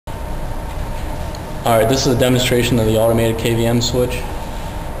Alright, this is a demonstration of the automated KVM switch.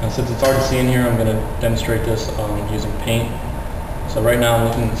 And since it's hard to see in here, I'm going to demonstrate this using paint. So right now I'm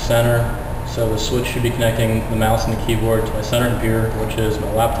looking at the center, so the switch should be connecting the mouse and the keyboard to my center computer, which is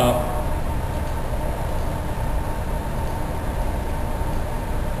my laptop.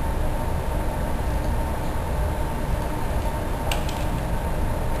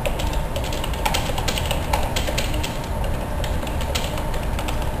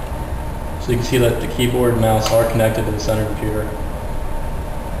 So you can see that the keyboard and mouse are connected to the center computer.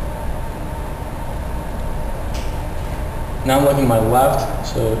 Now I'm looking to my left,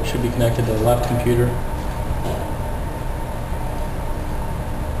 so it should be connected to the left computer.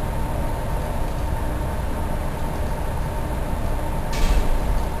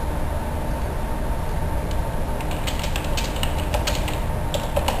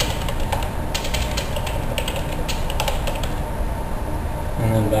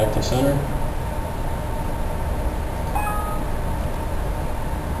 And then back to center.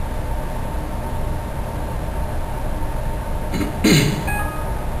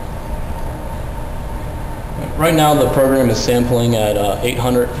 Right now the program is sampling at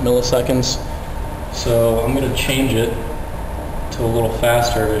 800 milliseconds, so I'm going to change it to a little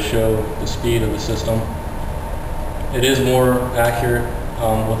faster to show the speed of the system. It is more accurate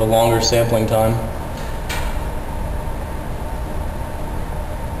with a longer sampling time.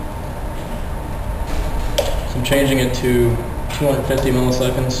 So I'm changing it to 250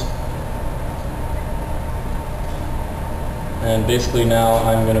 milliseconds. And basically now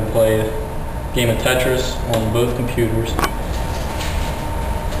I'm going to play a game of Tetris on both computers.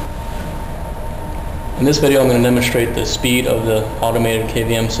 In this video I'm going to demonstrate the speed of the automated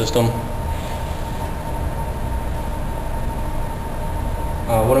KVM system.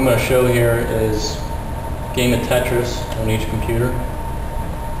 What I'm going to show here is a game of Tetris on each computer.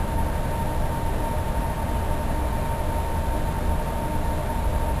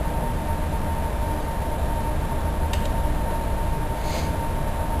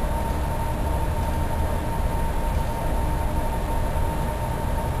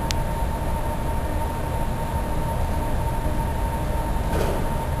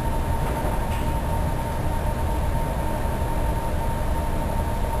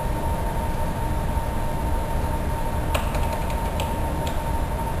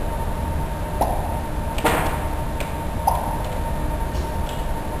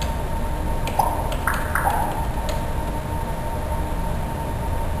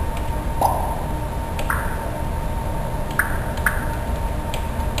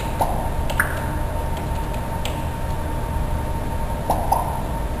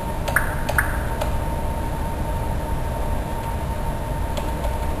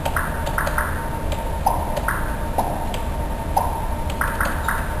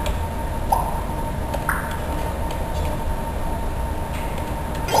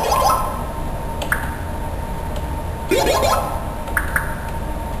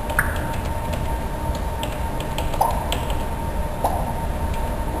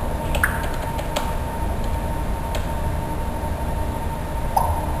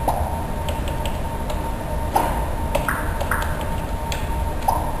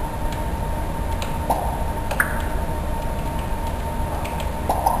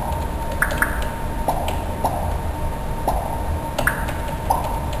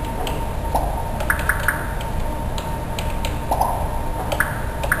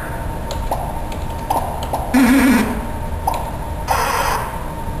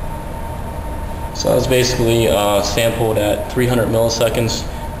 So it's basically sampled at 300 milliseconds.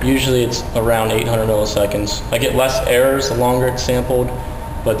 Usually it's around 800 milliseconds. I get less errors the longer it's sampled,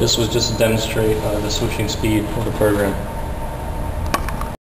 but this was just to demonstrate the switching speed of the program.